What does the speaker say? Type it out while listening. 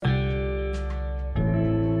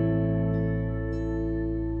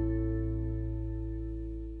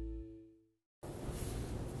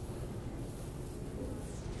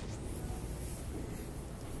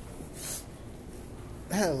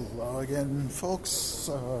Hello again, folks.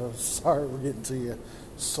 Sorry we're getting to you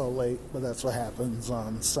so late, but that's what happens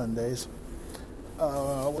on Sundays.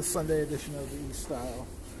 With Sunday edition of the E-Style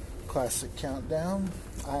Classic Countdown.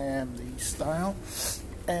 I am the E-Style,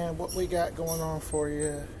 and what we got going on for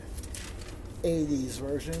you, 80s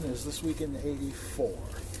version, is This Week in 84.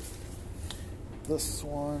 This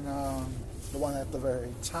one, the one at the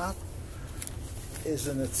very top, is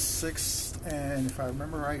in its sixth, and if I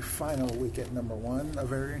remember right, final week at number one. A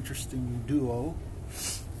very interesting duo.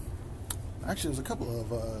 Actually, there's a couple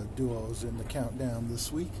of duos in the countdown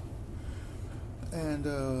this week, and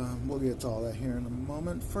we'll get to all that here in a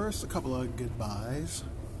moment. First, a couple of goodbyes.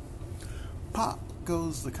 Pop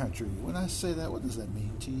Goes the Country. When I say that, what does that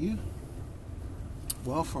mean to you?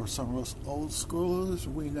 Well, for some of us old schoolers,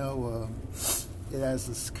 we know it has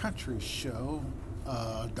this country show.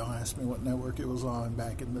 Don't ask me what network it was on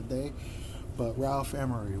back in the day, but Ralph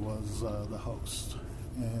Emery was the host,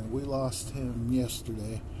 and we lost him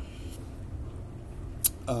yesterday.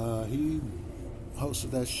 He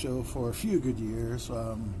hosted that show for a few good years.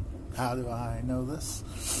 How do I know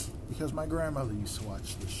this? Because my grandmother used to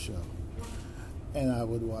watch this show, and I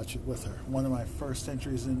would watch it with her. One of my first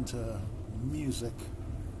entries into music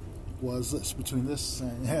was this. Between this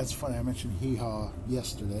and it's funny, I mentioned Hee Haw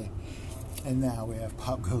yesterday, and now we have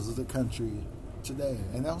Pop Goes to the Country today.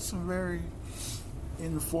 And that was some very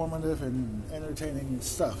informative and entertaining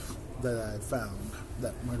stuff that I found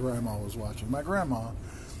that my grandma was watching. My grandma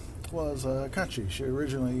was country. She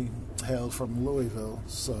originally hailed from Louisville,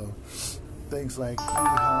 so things like Hee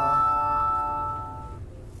Haw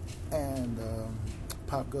and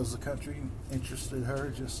Pop Goes to the Country interested her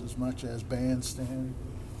just as much as Bandstand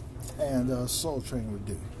and Soul Train would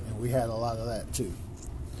do. And we had a lot of that too.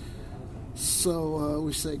 So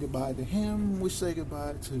we say goodbye to him. We say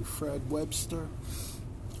goodbye to Fred Webster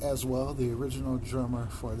as well, the original drummer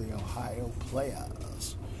for the Ohio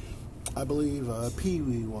Players. I believe Pee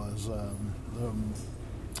Wee was the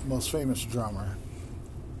most famous drummer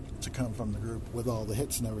to come from the group with all the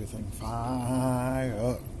hits and everything. Fire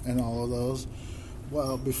Up and all of those.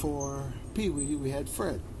 Well, before Pee Wee, we had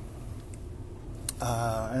Fred.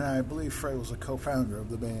 And I believe Fred was a co-founder of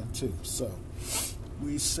the band too. So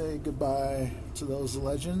we say goodbye to those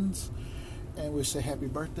legends, and we say happy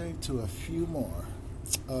birthday to a few more.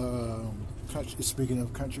 Speaking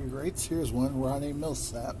of country greats, here's one. Ronnie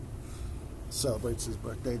Milsap celebrates his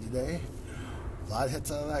birthday today. A lot of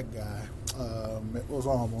hits out of that guy. It was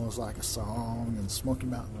almost like a song, and Smoky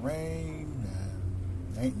Mountain Rain,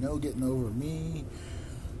 and Ain't No Getting Over Me,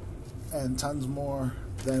 and tons more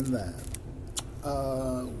than that.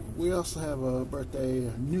 We also have a birthday,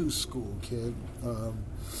 a new school kid. I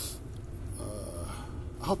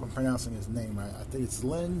hope I'm pronouncing his name right. I think it's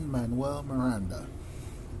Lin-Manuel Miranda,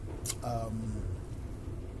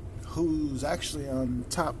 who's actually on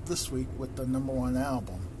top this week with the number one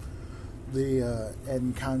album, the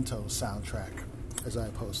Encanto soundtrack, as I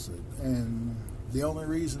posted. And the only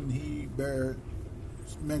reason he bears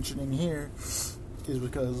mentioning here is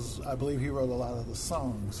because I believe he wrote a lot of the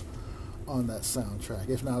songs on that soundtrack,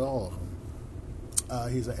 if not all of them.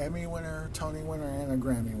 He's an Emmy winner, Tony winner, and a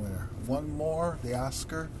Grammy winner. One more, the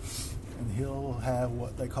Oscar, and he'll have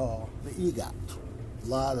what they call the EGOT. A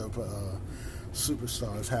lot of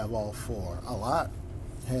superstars have all four. A lot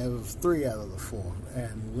have 3 out of the 4,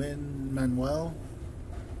 and Lin-Manuel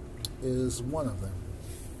is one of them.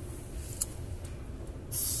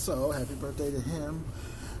 So, happy birthday to him.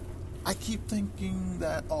 I keep thinking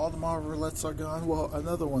that all the Marvelettes are gone. Well,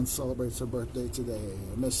 another one celebrates her birthday today.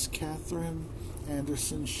 Miss Catherine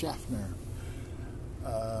Anderson Schaffner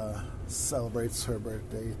celebrates her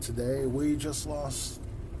birthday today. We just lost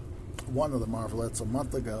one of the Marvelettes a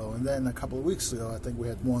month ago, and then a couple of weeks ago, I think we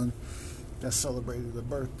had one that celebrated a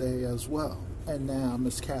birthday as well. And now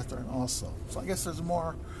Miss Catherine also. So I guess there's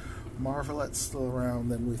more Marvelettes still around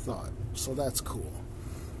than we thought. So that's cool.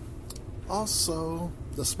 Also,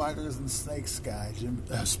 the Spiders and Snakes guy,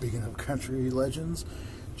 speaking of country legends,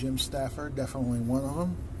 Jim Stafford, definitely one of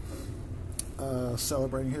them,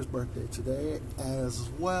 celebrating his birthday today, as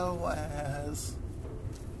well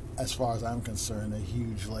as far as I'm concerned, a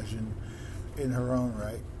huge legend in her own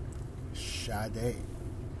right, Sade.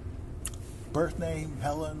 Birth name,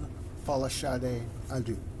 Helen Folashade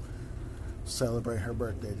Adu. Celebrate her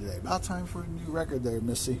birthday today. About time for a new record there,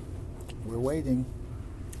 Missy. We're waiting.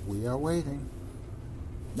 We are waiting.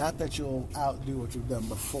 Not that you'll outdo what you've done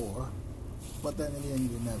before, but then again,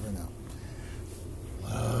 you never know.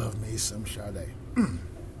 Love me some Sade.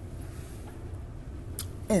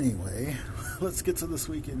 Anyway, let's get to This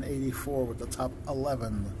Week in 84 with the top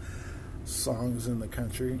 11 songs in the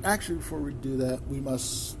country. Actually, before we do that, we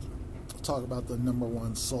must talk about the number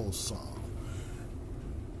one soul song.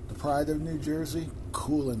 The Pride of New Jersey,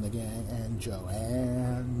 Kool and the Gang, and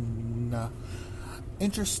Joanna.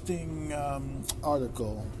 Interesting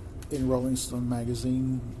article in Rolling Stone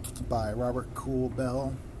magazine by Robert Kool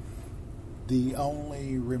Bell, the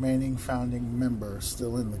only remaining founding member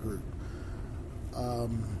still in the group.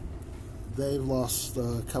 They've lost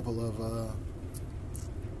a couple of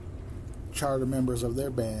charter members of their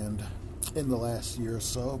band in the last year or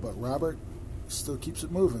so, but Robert still keeps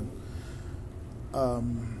it moving.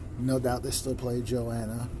 No doubt they still play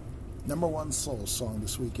Joanna. Number one soul song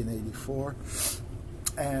this week in '84.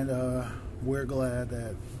 And we're glad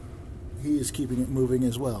that he is keeping it moving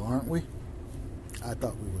as well, aren't we? I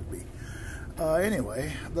thought we would be.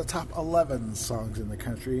 Anyway, the top 11 songs in the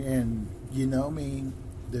country, and you know me,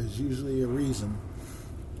 there's usually a reason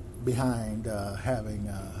behind having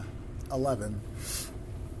 11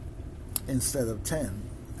 instead of 10.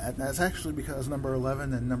 And that's actually because number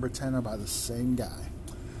 11 and number 10 are by the same guy.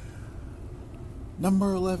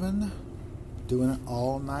 Number 11, doing it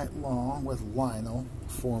all night long with Lionel,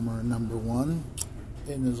 former number one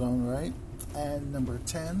in his own right. And number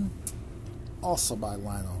 10, also by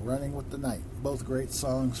Lionel, Running with the Night. Both great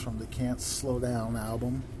songs from the Can't Slow Down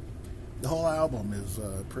album. The whole album is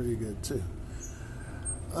pretty good too.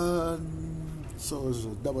 So there's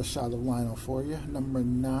a double shot of Lionel for you. Number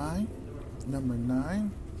nine.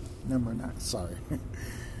 Sorry,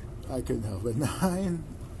 I couldn't help it. 9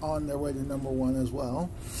 on their way to number 1 as well.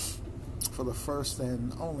 For the first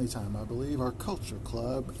and only time, I believe, our Culture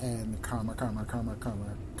Club and Karma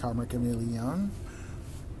Chameleon.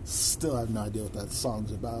 Still have no idea what that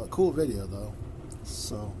song's about. Cool video though,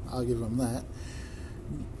 so I'll give them that.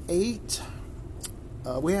 8.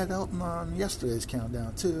 We had Elton on yesterday's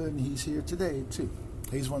countdown too, and he's here today too.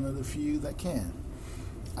 He's one of the few that can.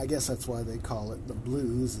 I guess that's why they call it the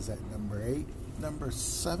blues, is at number 8. Number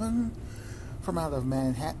 7, from out of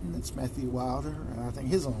Manhattan, it's Matthew Wilder, and I think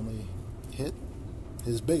his only hit,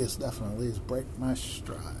 his biggest definitely, is Break My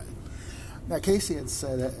Stride. Now, Casey had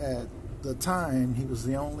said at the time he was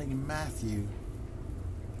the only Matthew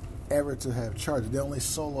ever to have charted, the only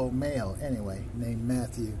solo male, anyway, named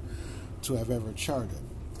Matthew, to have ever charted.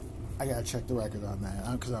 I gotta check the record on that,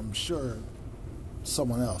 because I'm sure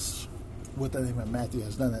someone else with the name of Matthew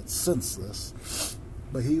has done it since this,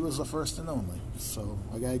 but he was the first and only, so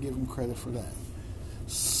I gotta give him credit for that.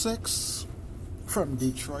 6, from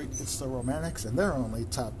Detroit, it's the Romantics, and they're only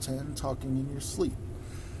top 10, Talking in Your Sleep.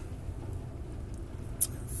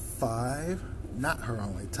 5, not her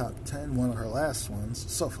only top 10, one of her last ones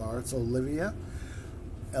so far, it's Olivia,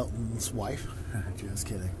 Elton's wife, just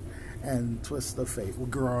kidding, and Twist of Fate. Well,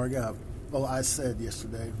 growing up, well, I said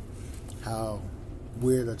yesterday how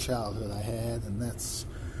weird a childhood I had, and that's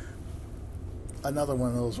another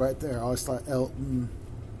one of those right there. I always thought Elton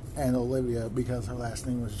and Olivia, because her last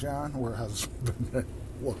name was John, were husband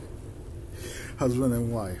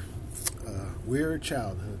and wife. Weird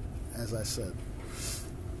childhood, as I said.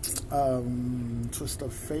 Twist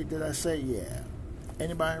of Fate, did I say? Yeah.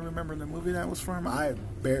 Anybody remember the movie that was from? I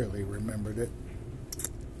barely remembered it,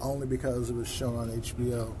 only because it was shown on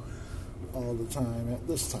HBO all the time at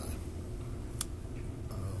this time.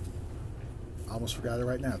 I almost forgot it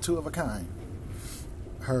right now. Two of a Kind.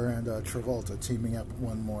 Her and Travolta teaming up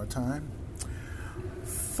one more time.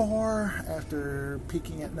 4, after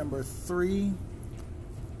peaking at number 3,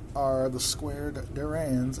 are the Squared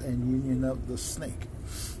Durans and Union of the Snake.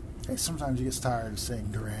 Hey, sometimes you get tired of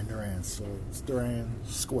saying Duran Duran, so it's Duran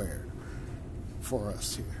Squared for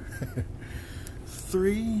us here.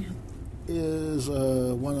 3 is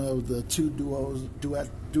one of the two duets,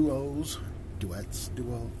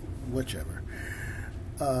 whichever,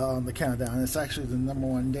 on the countdown. It's actually the number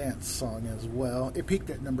 1 dance song as well. It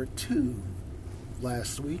peaked at number 2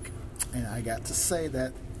 last week, and I got to say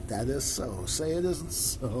that is so. Say it isn't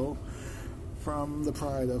so, from the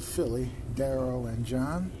Pride of Philly, Daryl and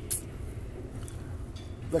John.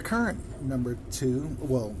 The current number 2,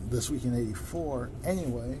 well, this week in '84,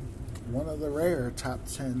 anyway, one of the rare top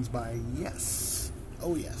 10s by Yes.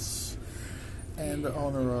 Oh, yes. And the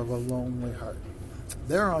owner of A Lonely Heart.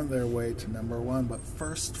 They're on their way to number 1, but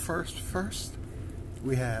first,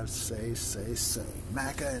 we have Say, Say, Say.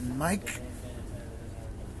 Macca and Mike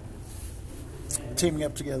teaming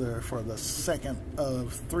up together for the second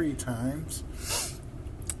of 3 times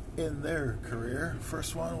in their career.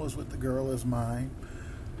 First one was with The Girl Is Mine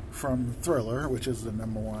from Thriller, which is the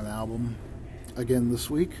number 1 album again this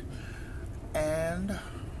week. And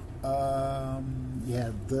you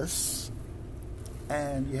had this,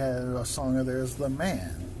 and you had a song of theirs, The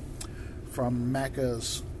Man, from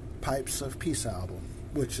Macca's Pipes of Peace album,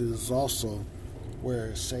 which is also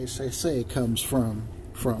where Say Say Say comes from.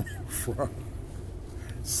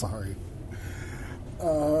 Sorry.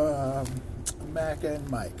 Mac and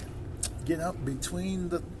Mike. You know, between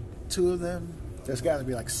the two of them, there's got to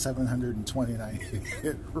be like 729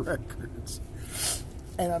 hit records.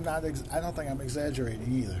 And I don't think I'm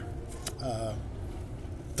exaggerating either.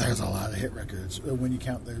 There's a lot of hit records when you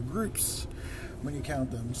count their groups, when you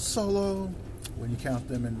count them solo, when you count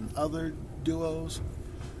them in other duos.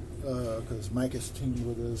 Because Mike is teamed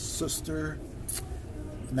with his sister.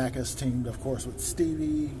 Mac is teamed, of course, with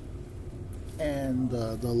Stevie and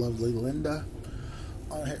the lovely Linda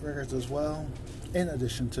on hit records as well. In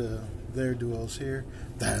addition to their duos here,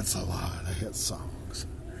 that's a lot of hit songs.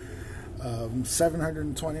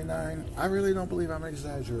 729. I really don't believe I'm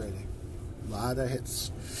exaggerating. A lot of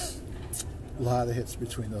hits. A lot of hits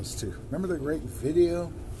between those two. Remember the great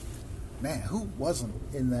video? Man, who wasn't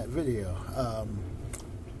in that video?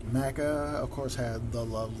 Macca, of course, had the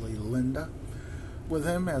lovely Linda with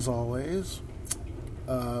him, as always.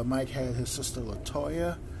 Mike had his sister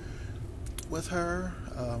LaToya with her.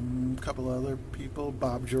 A couple other people.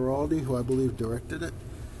 Bob Giraldi, who I believe directed it,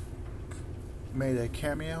 made a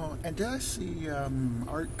cameo. And did I see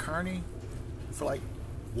Art Carney for like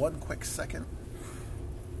one quick second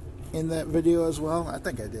in that video as well? I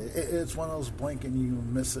think I did. It's one of those blink and you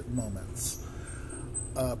miss it moments.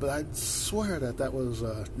 But I swear that was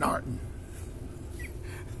Narton.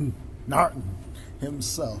 Narton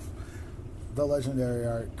himself, the legendary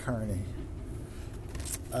Art Carney,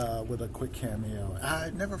 with a quick cameo.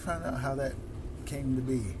 I never found out how that came to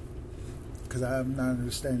be, because I'm not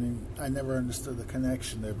understanding. I never understood the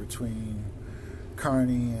connection there between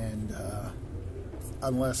Carney and,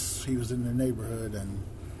 unless he was in the neighborhood, and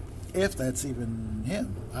if that's even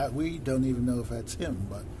him. We don't even know if that's him,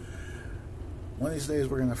 but one of these days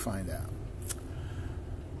we're going to find out.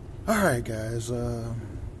 Alright guys,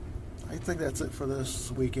 I think that's it for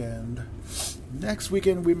this weekend. Next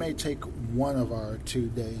weekend we may take one of our 2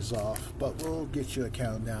 days off, but we'll get you a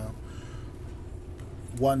countdown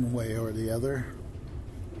one way or the other.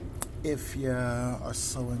 If you are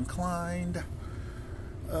so inclined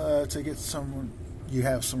to get some, you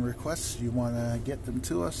have some requests, you want to get them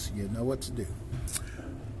to us, you know what to do.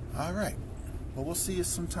 Alright. Well, we'll see you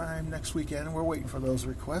sometime next weekend. We're waiting for those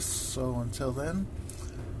requests. So until then,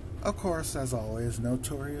 of course, as always,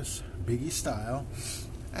 Notorious Biggie style.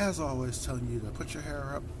 As always, telling you to put your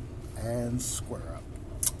hair up and square up.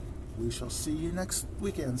 We shall see you next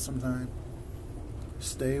weekend sometime.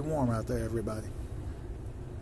 Stay warm out there, everybody.